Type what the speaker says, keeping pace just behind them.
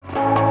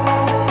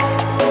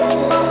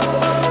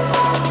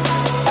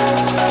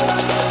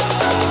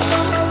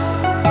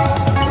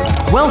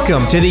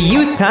Welcome to the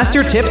Youth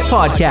Pastor Tips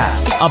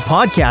Podcast, a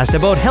podcast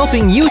about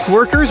helping youth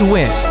workers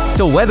win.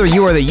 So whether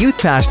you are the youth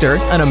pastor,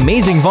 an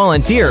amazing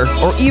volunteer,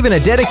 or even a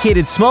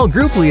dedicated small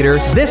group leader,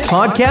 this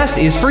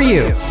podcast is for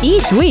you.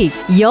 Each week,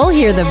 you'll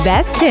hear the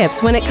best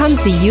tips when it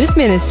comes to youth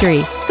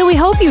ministry. So we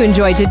hope you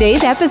enjoyed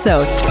today's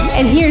episode.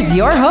 And here's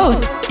your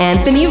host,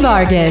 Anthony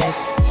Vargas.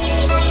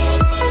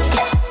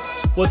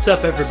 What's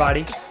up,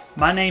 everybody?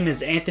 My name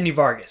is Anthony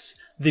Vargas,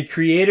 the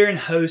creator and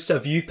host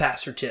of Youth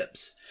Pastor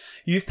Tips.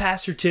 Youth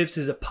Pastor Tips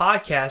is a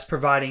podcast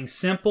providing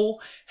simple,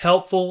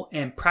 helpful,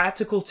 and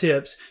practical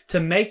tips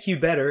to make you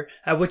better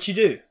at what you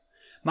do.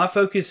 My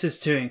focus is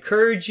to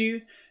encourage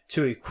you,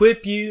 to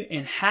equip you,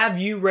 and have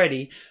you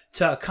ready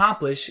to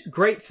accomplish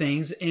great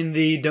things in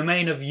the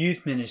domain of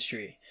youth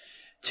ministry.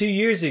 2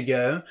 years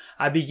ago,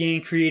 I began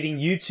creating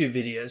YouTube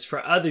videos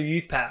for other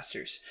youth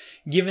pastors,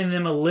 giving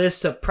them a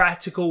list of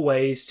practical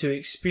ways to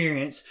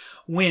experience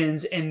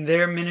wins in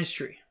their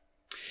ministry.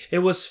 It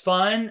was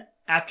fun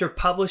after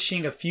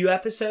publishing a few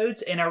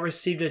episodes, and I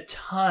received a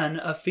ton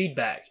of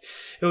feedback.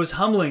 It was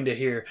humbling to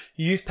hear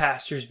youth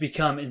pastors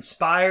become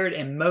inspired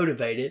and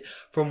motivated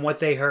from what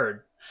they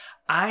heard.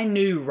 I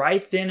knew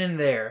right then and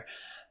there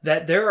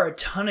that there are a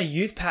ton of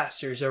youth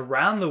pastors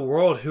around the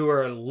world who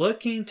are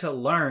looking to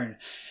learn,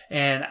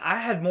 and I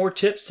had more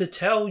tips to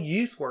tell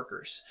youth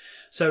workers.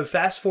 So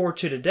fast forward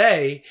to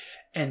today,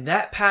 and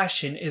that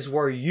passion is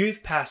where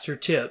Youth Pastor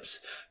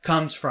Tips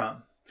comes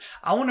from.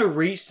 I want to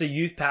reach the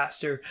youth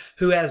pastor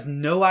who has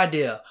no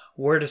idea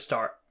where to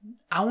start.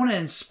 I want to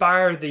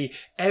inspire the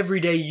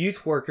everyday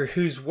youth worker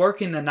who's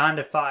working the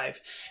 9-to-5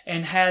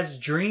 and has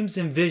dreams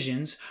and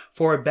visions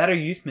for a better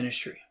youth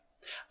ministry.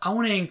 I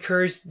want to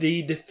encourage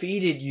the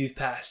defeated youth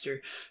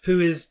pastor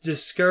who is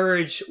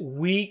discouraged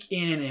week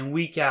in and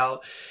week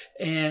out,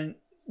 and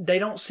they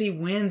don't see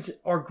wins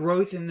or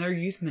growth in their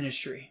youth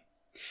ministry.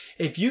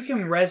 If you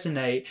can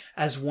resonate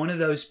as one of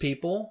those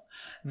people,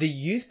 the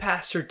Youth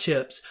Pastor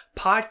Tips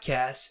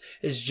podcast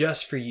is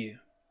just for you.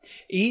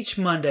 Each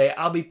Monday,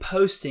 I'll be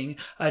posting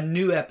a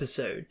new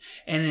episode,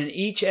 and in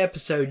each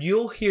episode,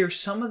 you'll hear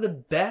some of the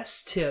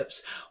best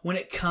tips when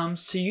it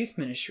comes to youth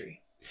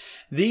ministry.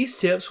 These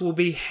tips will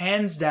be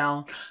hands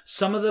down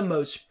some of the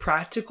most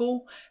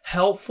practical,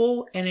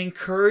 helpful, and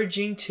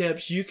encouraging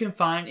tips you can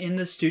find in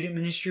the student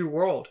ministry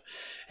world.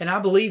 And I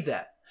believe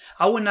that.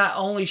 I will not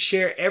only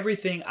share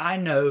everything I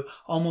know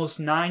almost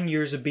 9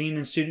 years of being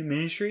in student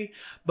ministry,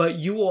 but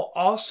you will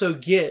also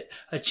get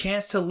a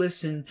chance to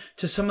listen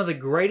to some of the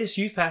greatest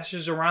youth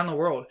pastors around the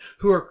world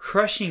who are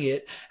crushing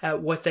it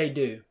at what they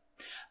do.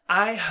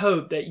 I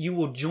hope that you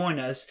will join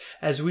us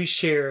as we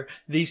share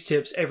these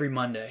tips every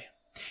Monday.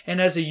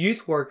 And as a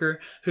youth worker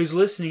who's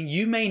listening,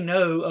 you may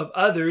know of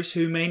others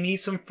who may need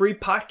some free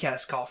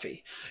podcast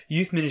coffee,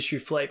 youth ministry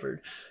flavored.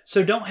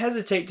 So don't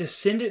hesitate to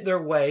send it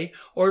their way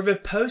or even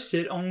post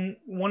it on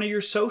one of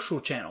your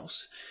social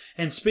channels.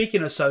 And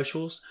speaking of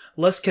socials,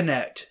 let's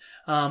connect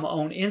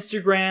on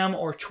Instagram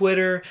or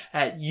Twitter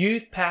at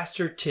Youth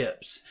Pastor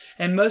Tips.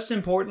 And most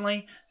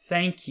importantly,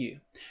 thank you.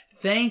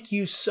 Thank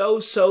you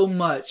so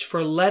much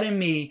for letting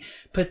me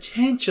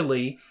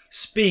potentially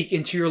speak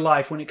into your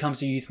life when it comes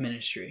to youth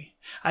ministry.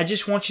 I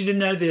just want you to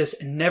know this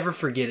and never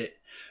forget it.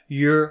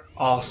 You're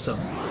awesome.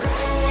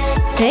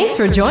 Thanks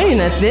for joining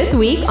us this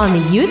week on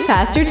the Youth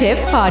Pastor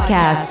Tips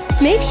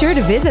podcast. Make sure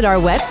to visit our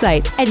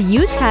website at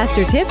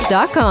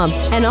youthpastortips.com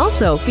and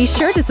also be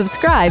sure to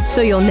subscribe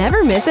so you'll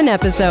never miss an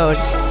episode.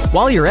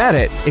 While you're at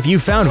it, if you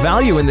found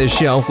value in this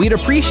show, we'd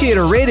appreciate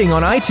a rating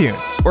on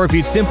iTunes. Or if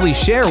you'd simply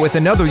share with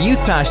another youth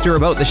pastor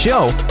about the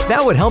show,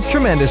 that would help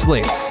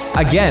tremendously.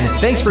 Again,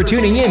 thanks for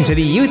tuning in to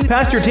the Youth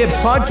Pastor Tips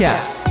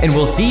podcast, and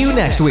we'll see you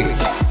next week.